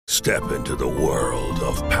Step into the world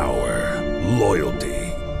of power, loyalty,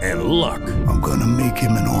 and luck. I'm gonna make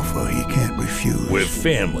him an offer he can't refuse. With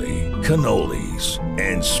family, cannolis,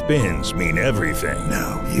 and spins mean everything.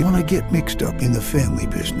 Now, you wanna get mixed up in the family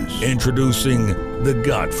business. Introducing The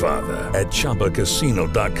Godfather at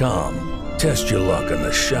ChumbaCasino.com. Test your luck in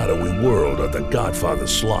the shadowy world of The Godfather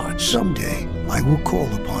slot. Someday, I will call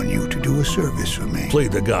upon you to do a service for me. Play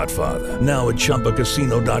The Godfather now at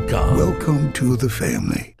ChumbaCasino.com. Welcome to the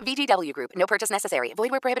family. VGW Group. No purchase necessary. Void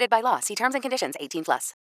where prohibited by law. See terms and conditions.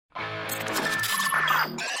 18+.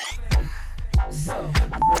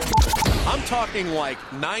 I'm talking like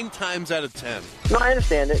 9 times out of 10. No, I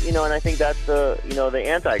understand it, and I think that's the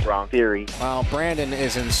anti-Gronk theory. Well, Brandon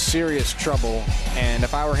is in serious trouble, and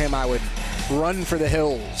if I were him, I would run for the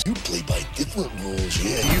hills. You play by different rules,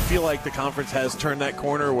 yeah. Do you feel like the conference has turned that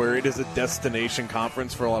corner where it is a destination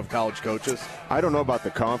conference for a lot of college coaches? I don't know about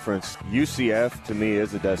the conference. UCF, to me,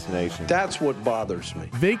 is a destination. That's what bothers me.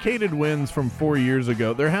 Vacated wins from 4 years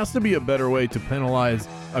ago. There has to be a better way to penalize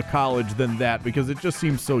a college than that because it just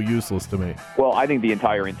seems so useless to me. Well, I think the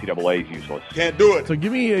entire NCAA is useless. Can't do it. So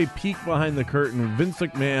give me a peek behind the curtain. Vince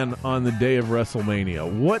McMahon on the day of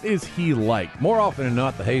WrestleMania. What is he like? More often than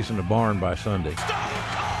not, the hasten to barn by Sunday.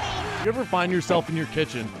 You ever find yourself in your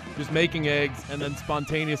kitchen just making eggs and then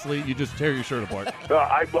spontaneously you just tear your shirt apart?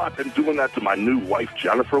 I've been doing that to my new wife,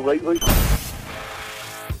 Jennifer, lately.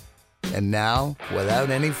 And now, without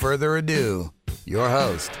any further ado, your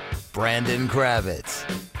host, Brandon Kravitz.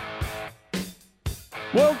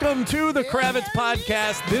 Welcome to the Kravitz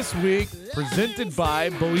Podcast. This week, presented by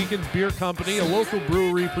Boegan's Beer Company, a local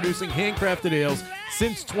brewery producing handcrafted ales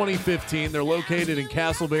since 2015. They're located in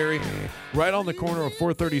Castleberry, right on the corner of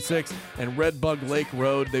 436 and Red Bug Lake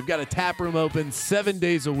Road. They've got a tap room open 7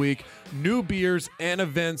 days a week, new beers and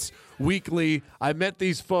events weekly. I met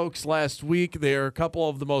these folks last week. They're a couple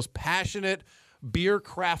of the most passionate beer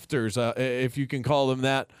crafters, if you can call them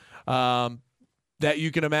that, that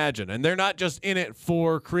you can imagine. And they're not just in it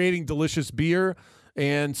for creating delicious beer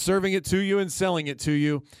and serving it to you and selling it to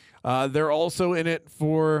you. They're also in it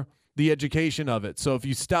for the education of it. So if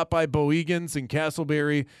you stop by Boegan's in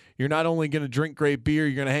Castleberry, you're not only going to drink great beer,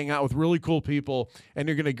 you're going to hang out with really cool people, and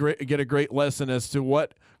you're going to get a great lesson as to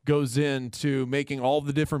what goes into making all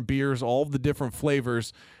the different beers, all the different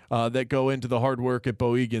flavors that go into the hard work at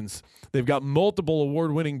Boegan's. They've got multiple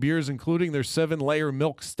award-winning beers, including their 7-layer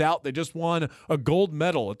milk stout. They just won a gold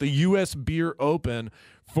medal at the U.S. Beer Open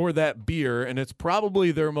for that beer, and it's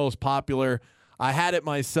probably their most popular. I had it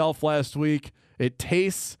myself last week. It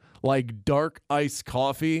tastes like dark iced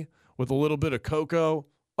coffee with a little bit of cocoa.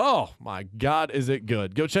 Oh, my God, is it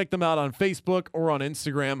good. Go check them out on Facebook or on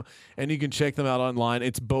Instagram, and you can check them out online.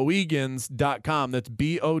 It's Boegens.com. That's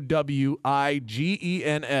Bowigens.com.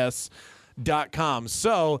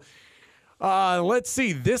 So let's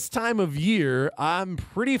see. This time of year, I'm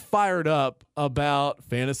pretty fired up about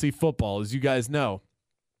fantasy football, as you guys know.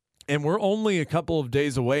 And we're only a couple of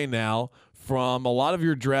days away now from a lot of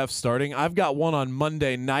your drafts starting. I've got one on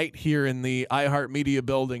Monday night here in the iHeartMedia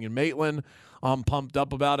building in Maitland. I'm pumped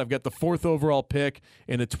up about. I've got the 4th overall pick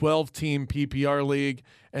in a 12-team PPR league,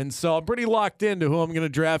 and so I'm pretty locked into who I'm going to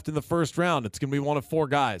draft in the first round. It's going to be one of 4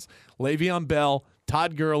 guys: Le'Veon Bell,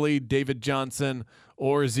 Todd Gurley, David Johnson,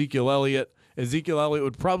 or Ezekiel Elliott. Ezekiel Elliott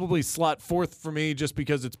would probably slot 4th for me just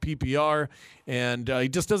because it's PPR, and he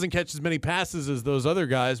just doesn't catch as many passes as those other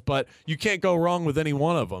guys, but you can't go wrong with any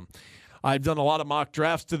one of them. I've done a lot of mock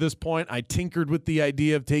drafts to this point. I tinkered with the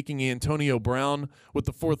idea of taking Antonio Brown with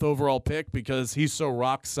the 4th overall pick because he's so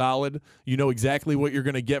rock solid. You know exactly what you're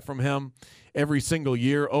going to get from him every single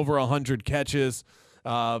year, over 100 catches,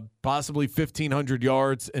 possibly 1,500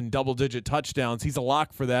 yards and double-digit touchdowns. He's a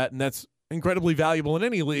lock for that, and that's incredibly valuable in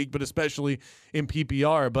any league, but especially in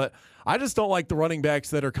PPR. But I just don't like the running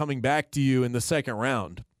backs that are coming back to you in the second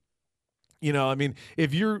round. You know, I mean,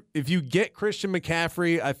 if you get Christian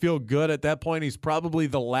McCaffrey, I feel good at that point. He's probably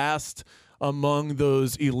the last among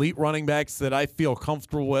those elite running backs that I feel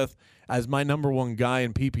comfortable with as my number one guy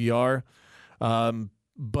in PPR.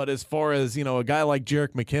 But as far as, you know, a guy like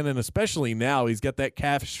Jerick McKinnon, especially now, he's got that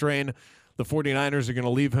calf strain. The 49ers are going to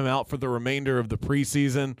leave him out for the remainder of the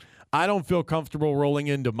preseason. I don't feel comfortable rolling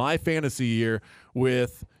into my fantasy year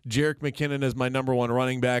with Jerick McKinnon as my number one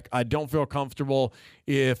running back. I don't feel comfortable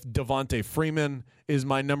if Devontae Freeman is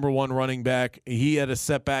my number one running back. He had a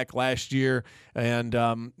setback last year and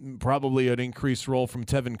probably an increased role from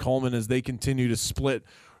Tevin Coleman as they continue to split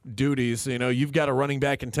duties. You know, you've got a running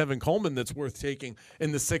back in Tevin Coleman that's worth taking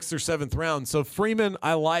in the 6th or 7th round. So Freeman,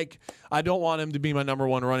 I don't want him to be my number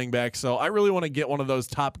one running back. So I really want to get one of those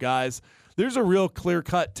top guys there's a real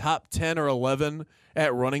clear-cut top 10 or 11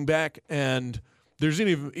 at running back, and there's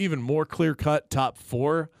an even more clear-cut top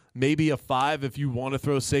 4, maybe a 5 if you want to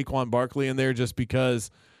throw Saquon Barkley in there, just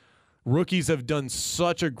because rookies have done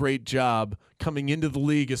such a great job coming into the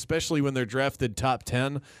league, especially when they're drafted top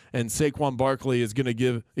 10, and Saquon Barkley is going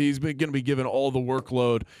to be given all the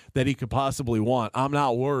workload that he could possibly want. I'm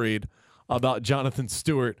not worried about Jonathan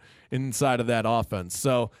Stewart inside of that offense.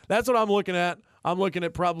 So that's what I'm looking at. I'm looking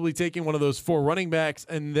at probably taking one of those 4 running backs,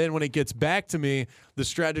 and then when it gets back to me, the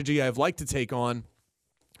strategy I'd like to take on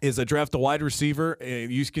is I draft a wide receiver.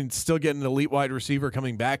 You can still get an elite wide receiver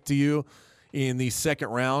coming back to you in the second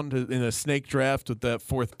round in a snake draft with that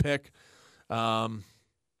 4th pick. And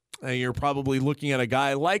you're probably looking at a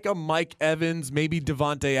guy like a Mike Evans, maybe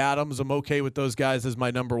Devontae Adams. I'm okay with those guys as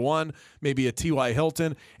my number 1, maybe a T.Y.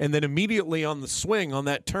 Hilton. And then immediately on the swing, on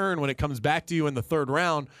that turn, when it comes back to you in the 3rd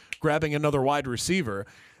round, grabbing another wide receiver.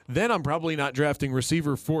 Then I'm probably not drafting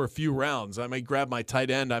receiver for a few rounds. I may grab my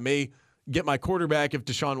tight end. I may get my quarterback if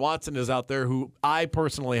Deshaun Watson is out there, who I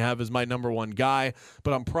personally have as my number 1 guy,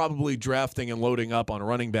 but I'm probably drafting and loading up on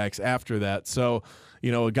running backs after that. So,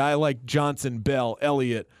 a guy like Johnson, Bell,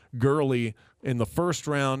 Elliott, Gurley in the 1st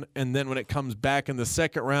round, and then when it comes back in the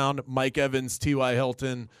 2nd round, Mike Evans, T.Y.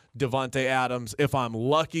 Hilton, Devontae Adams. If I'm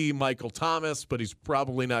lucky, Michael Thomas, but he's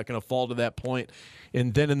probably not going to fall to that point.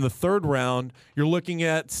 And then in the 3rd round, you're looking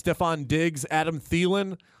at Stephon Diggs, Adam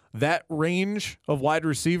Thielen, that range of wide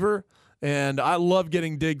receiver. And I love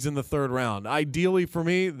getting Diggs in the 3rd round. Ideally for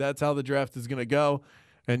me, that's how the draft is going to go.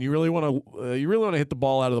 And you really want to hit the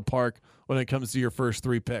ball out of the park when it comes to your first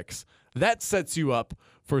 3 picks. That sets you up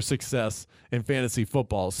for success in fantasy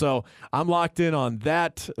football. So I'm locked in on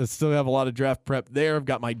that. I still have a lot of draft prep there. I've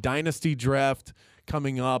got my dynasty draft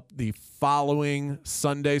coming up the following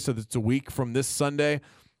Sunday, so that's a week from this Sunday.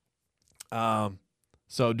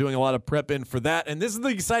 So doing a lot of prep in for that. And this is the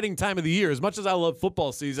exciting time of the year. As much as I love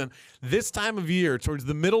football season, this time of year, towards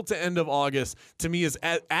the middle to end of August, to me is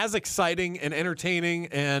as exciting and entertaining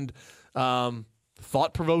and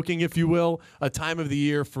thought-provoking, if you will, a time of the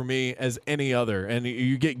year for me as any other. And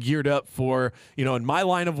you get geared up for, in my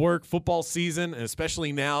line of work, football season, and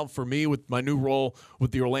especially now for me with my new role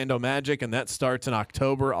with the Orlando Magic, and that starts in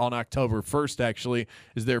October. On October 1st, actually,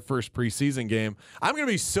 is their first preseason game. I'm going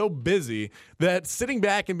to be so busy that sitting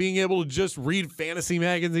back and being able to just read fantasy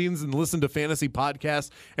magazines and listen to fantasy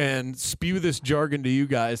podcasts and spew this jargon to you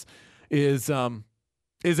guys is as,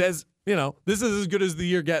 this is as good as the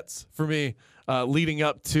year gets for me. Leading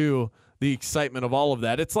up to the excitement of all of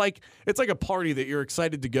that. It's like a party that you're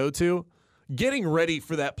excited to go to. Getting ready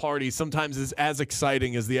for that party sometimes is as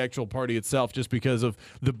exciting as the actual party itself, just because of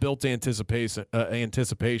the built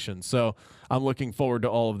anticipation. So I'm looking forward to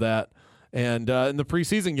all of that. And in the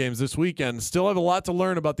preseason games this weekend, still have a lot to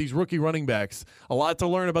learn about these rookie running backs, a lot to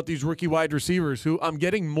learn about these rookie wide receivers who I'm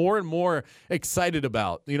getting more and more excited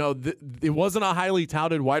about. It wasn't a highly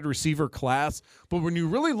touted wide receiver class, but when you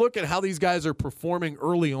really look at how these guys are performing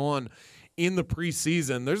early on in the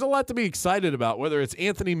preseason, there's a lot to be excited about, whether it's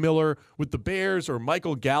Anthony Miller with the Bears or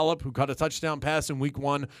Michael Gallup, who caught a touchdown pass in week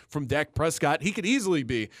 1 from Dak Prescott. He could easily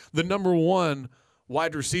be the number 1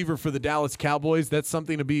 wide receiver for the Dallas Cowboys. That's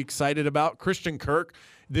something to be excited about. Christian Kirk,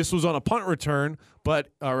 this was on a punt return,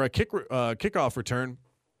 or a kickoff return,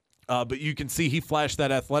 but you can see he flashed that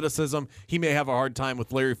athleticism. He may have a hard time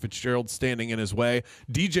with Larry Fitzgerald standing in his way.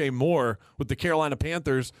 DJ Moore with the Carolina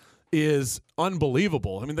Panthers is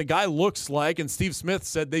unbelievable. I mean, the guy looks like, and Steve Smith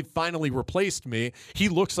said they finally replaced me. He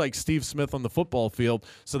looks like Steve Smith on the football field,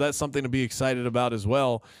 so that's something to be excited about as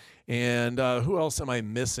well. And who else am I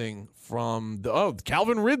missing from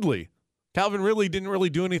Calvin Ridley. Calvin Ridley didn't really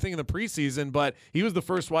do anything in the preseason, but he was the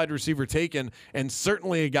first wide receiver taken and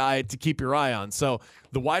certainly a guy to keep your eye on. So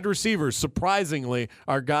the wide receivers, surprisingly,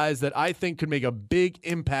 are guys that I think could make a big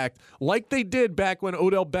impact like they did back when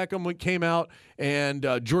Odell Beckham came out and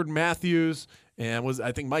Jordan Matthews, and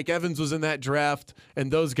I think Mike Evans was in that draft,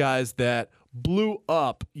 and those guys that blew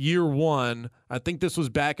up year one. I think this was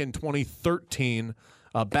back in 2013.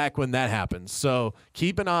 Back when that happened. So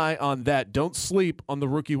keep an eye on that. Don't sleep on the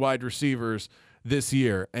rookie wide receivers this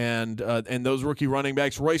year. And those rookie running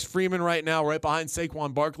backs, Royce Freeman right now, right behind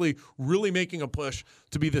Saquon Barkley, really making a push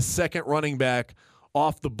to be the second running back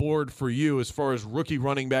off the board for you as far as rookie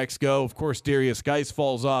running backs go. Of course, Darius Geis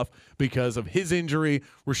falls off because of his injury.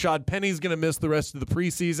 Rashad Penny's going to miss the rest of the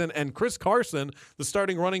preseason. And Chris Carson, the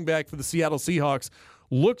starting running back for the Seattle Seahawks,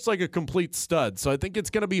 looks like a complete stud. So I think it's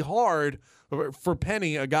going to be hard for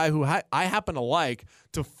Penny, a guy who I happen to like,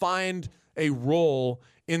 to find a role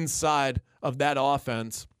inside of that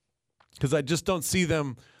offense, because I just don't see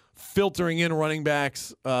them filtering in running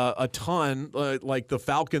backs a ton, like the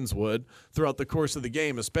Falcons would throughout the course of the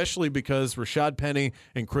game, especially because Rashad Penny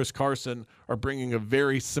and Chris Carson are bringing a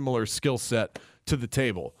very similar skill set to the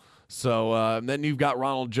table. So then you've got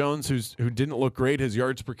Ronald Jones, who didn't look great. His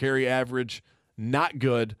yards per carry average, not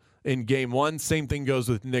good in game one. Same thing goes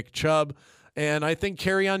with Nick Chubb. And I think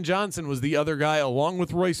Kerryon Johnson was the other guy, along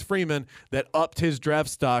with Royce Freeman, that upped his draft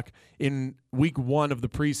stock in week 1 of the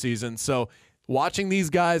preseason. So watching these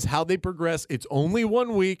guys, how they progress, it's only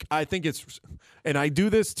 1 week. I think and I do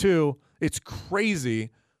this too, it's crazy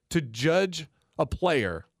to judge a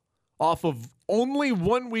player off of only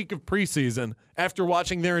 1 week of preseason after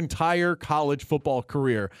watching their entire college football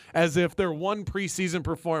career, as if their one preseason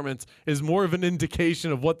performance is more of an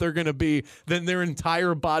indication of what they're going to be than their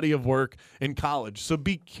entire body of work in college. So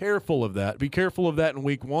be careful of that. Be careful of that in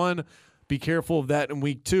week 1. Be careful of that in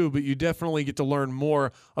week 2, but you definitely get to learn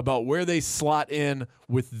more about where they slot in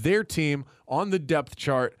with their team on the depth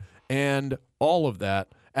chart and all of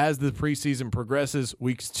that. As the preseason progresses,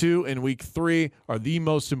 weeks 2 and week 3 are the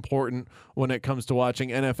most important when it comes to watching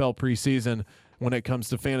NFL preseason, when it comes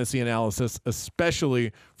to fantasy analysis,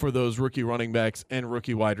 especially for those rookie running backs and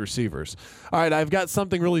rookie wide receivers. All right, I've got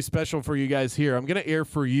something really special for you guys here. I'm going to air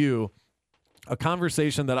for you a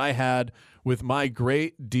conversation that I had with my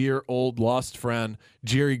great, dear, old lost friend,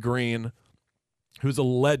 Jerry Greene, who's a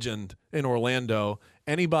legend in Orlando.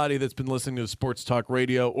 Anybody that's been listening to sports talk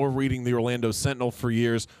radio or reading the Orlando Sentinel for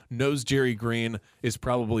years knows Jerry Greene, is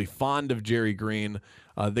probably fond of Jerry Greene.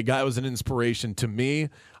 The guy was an inspiration to me.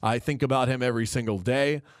 I think about him every single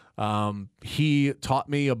day. He taught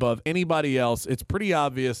me above anybody else. It's pretty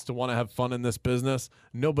obvious to want to have fun in this business.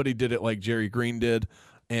 Nobody did it like Jerry Greene did.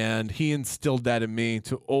 And he instilled that in me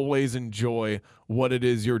to always enjoy what it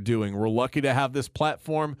is you're doing. We're lucky to have this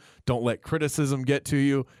platform. Don't let criticism get to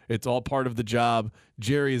you. It's all part of the job.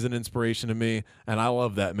 Jerry is an inspiration to me, and I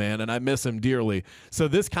love that man, and I miss him dearly. So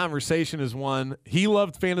this conversation is one. He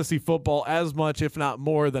loved fantasy football as much, if not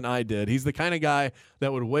more, than I did. He's the kind of guy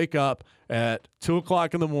that would wake up at 2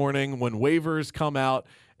 o'clock in the morning when waivers come out,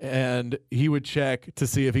 and he would check to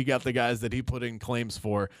see if he got the guys that he put in claims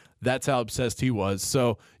for. That's how obsessed he was.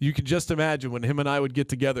 So you can just imagine when him and I would get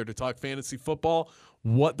together to talk fantasy football,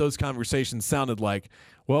 what those conversations sounded like.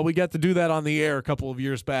 Well, we got to do that on the air a couple of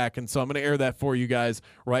years back, and so I'm going to air that for you guys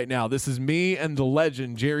right now. This is me and the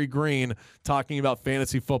legend, Jerry Greene, talking about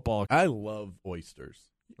fantasy football. I love oysters.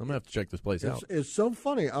 I'm going to have to check this place out. It's so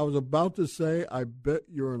funny. I was about to say, I bet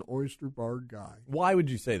you're an oyster bar guy. Why would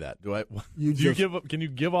you say that? Can you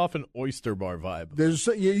give off an oyster bar vibe?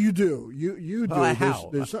 You do. You do.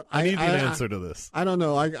 How? I need an answer to this. I don't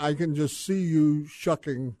know. I can just see you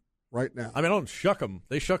shucking right now. I mean, I don't shuck them.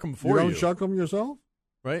 They shuck them for you. You don't shuck them yourself?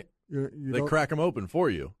 Right? They crack them open for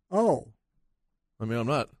you. Oh. I mean, I'm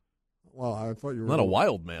not. Well, I thought you were not a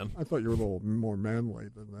wild man. I thought you were a little more manly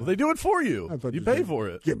than that. Well, they do it for you. You pay for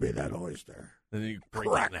it. Give me that oyster. And then you break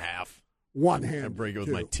it in half. One hand. I break it with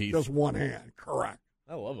my teeth. Just one hand. Correct.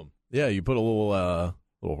 I love them. Yeah, you put a little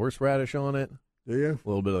horseradish on it. Do you? A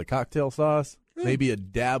little bit of the cocktail sauce. Good. Maybe a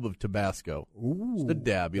dab of Tabasco. Ooh. Just a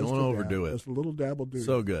dab. You don't want to overdo it. Just a little dab will do.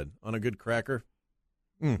 So good. On a good cracker.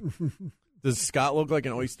 Does Scott look like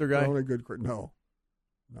an oyster guy? On a good No.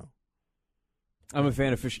 I'm a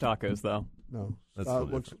fan of fish tacos, though. No.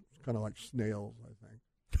 Scott looks kind of like snails, I think.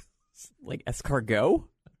 Like escargot?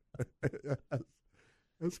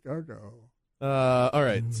 Escargot. All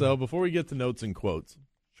right. So before we get to notes and quotes.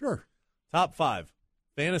 Sure. Top 5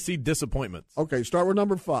 fantasy disappointments. Okay, start with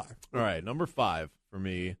number 5. All right. Number 5 for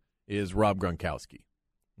me is Rob Gronkowski.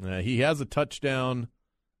 He has a touchdown,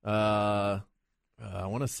 I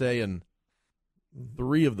want to say, in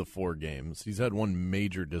 3 of the 4 games. He's had one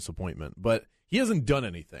major disappointment, but he hasn't done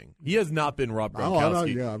anything. He has not been Rob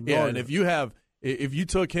Gronkowski. And if you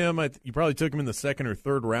took him, you probably took him in the 2nd or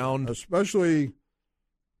 3rd round. Especially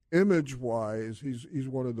image-wise, he's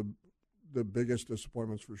one of the biggest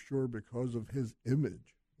disappointments for sure because of his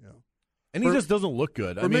image. Yeah, and he just doesn't look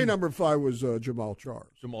good. For me, number 5 was Jamal Charles.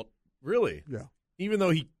 Really? Yeah. Even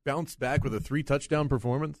though he bounced back with a 3-touchdown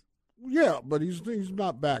performance. Yeah, but he's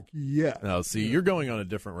not back yet. No, see, you're going on a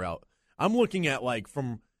different route. I'm looking at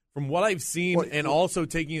from what I've seen and also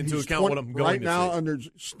taking into account what I'm going to see. Right now, under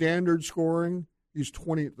standard scoring, he's the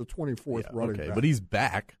 24th running back. But he's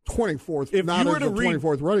back. 24th, the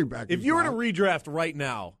 24th running back. If you were to redraft right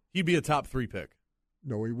now, he'd be a top 3 pick.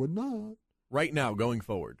 No, he would not. Right now, going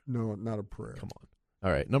forward. No, not a prayer. Come on.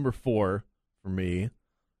 All right, number 4 for me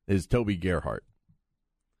is Toby Gerhart.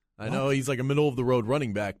 I know he's like a middle-of-the-road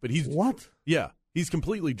running back, but he's... What? Yeah. He's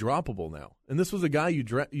completely droppable now. And this was a guy you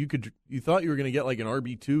thought you were going to get like an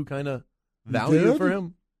RB2 kind of value for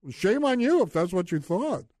him. Shame on you if that's what you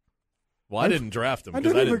thought. Well, I didn't draft him I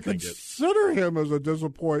because didn't I even didn't think it. consider him as a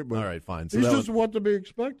disappointment. All right, fine. So He's that just what to be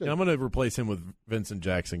expected. I'm going to replace him with Vincent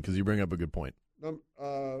Jackson because you bring up a good point.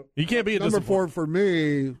 He can't be a number disappointment. 4 for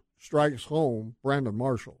me. Strikes home. Brandon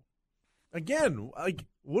Marshall. Again, like,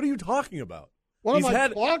 what are you talking about? What am I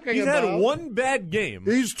talking He's about? had one bad game.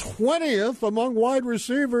 He's 20th among wide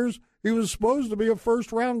receivers. He was supposed to be a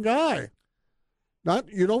first-round guy.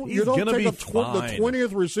 You don't take the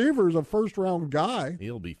 20th receiver as a first-round guy.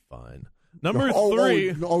 He'll be fine. Number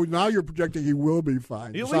 3. Oh, now you're projecting he will be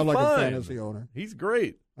fine. He'll You sound be like fine. a fantasy owner. He's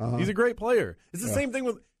great. Uh-huh. He's a great player. It's the same thing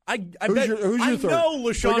with I Who's bet your third? know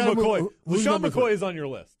LaShawn McCoy. Who's LaShawn number McCoy 3? is on your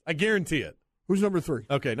list. I guarantee it. Who's number 3?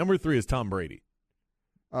 Okay, number 3 is Tom Brady.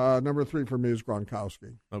 Number 3 for me is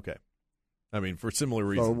Gronkowski. Okay. I mean, for similar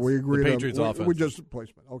reasons. So we agree. The Patriots offense. We just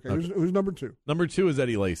placement. Okay. Who's number 2? Number 2 is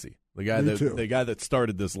Eddie Lacy, the guy that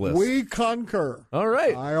started this list. We concur. All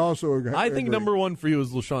right. I also agree. I think number 1 for you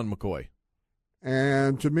is LaShawn McCoy.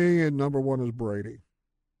 And to me, number 1 is Brady.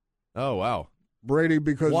 Oh, wow. Brady,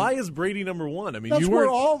 because why is Brady number 1? I mean, that's where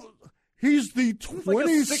he's the 26th like a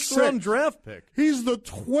 6th-round draft pick. He's the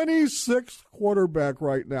 26th quarterback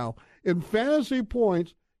right now. In fantasy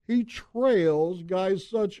points, he trails guys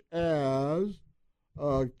such as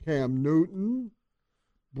Cam Newton,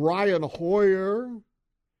 Brian Hoyer,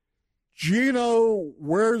 Geno,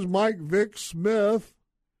 where's Mike Vick Smith,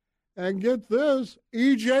 and get this,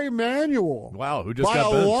 E.J. Manuel. Wow, who just by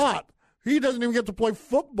got a benched. lot. He doesn't even get to play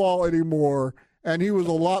football anymore, and he was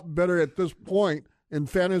a lot better at this point in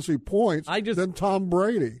fantasy points than Tom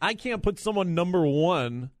Brady. I can't put someone number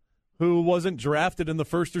 1 who wasn't drafted in the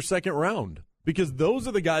first or second round because those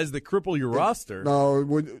are the guys that cripple your roster.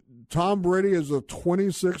 No, Tom Brady is a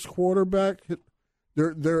 26th quarterback.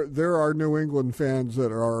 There are New England fans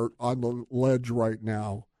that are on the ledge right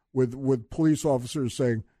now with police officers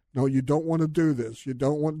saying, "No, you don't want to do this. You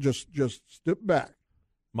don't want just step back."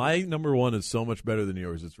 My number 1 is so much better than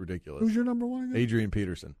yours. It's ridiculous. Who's your number 1 again? Adrian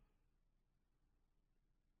Peterson.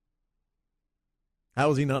 How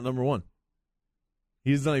is he not number 1?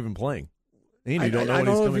 He's not even playing. And you don't know when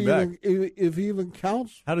he's coming back. If he even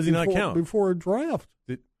counts. How does he not count? Before a draft.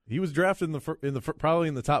 He was drafted probably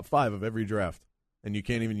in the top 5 of every draft, and you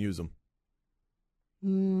can't even use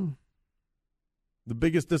him. The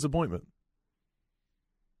biggest disappointment.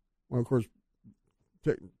 Well, of course,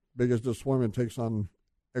 biggest disappointment takes on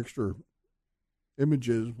extra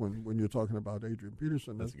images when you're talking about Adrian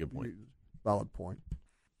Peterson. That's a good point. Valid point.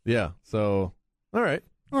 Yeah. So, all right.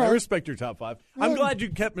 I respect your top 5. I'm glad you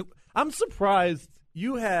kept me. I'm surprised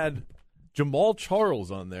you had Jamal Charles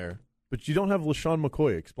on there, but you don't have LaShawn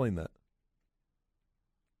McCoy. Explain that.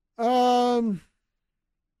 No,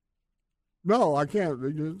 I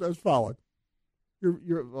can't. That's valid.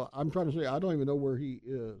 I'm trying to say I don't even know where he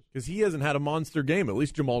is because he hasn't had a monster game. At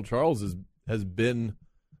least Jamal Charles has been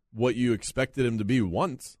what you expected him to be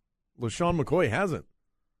once. LaShawn McCoy hasn't.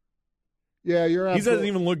 Yeah, you're absolutely. He doesn't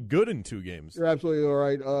even look good in 2 games. You're absolutely all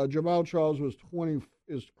right. Jamal Charles is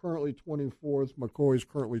currently 24th. McCoy is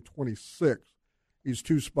currently 26th. He's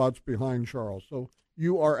 2 spots behind Charles. So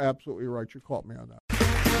you are absolutely right. You caught me on that.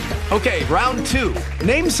 Okay, round 2.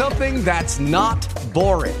 Name something that's not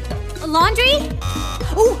boring. A laundry?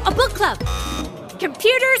 Ooh, a book club.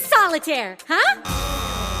 Computer solitaire, huh?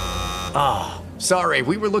 Ah, sorry.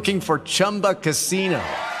 We were looking for Chumba Casino.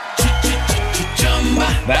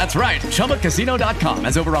 That's right. ChumbaCasino.com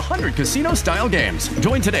has over 100 casino-style games.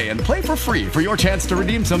 Join today and play for free for your chance to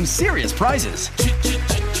redeem some serious prizes.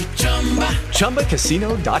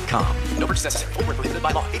 ChumbaCasino.com. No purchase necessary. Void where prohibited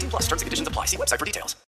by law. 18+ terms and conditions apply. See website for details.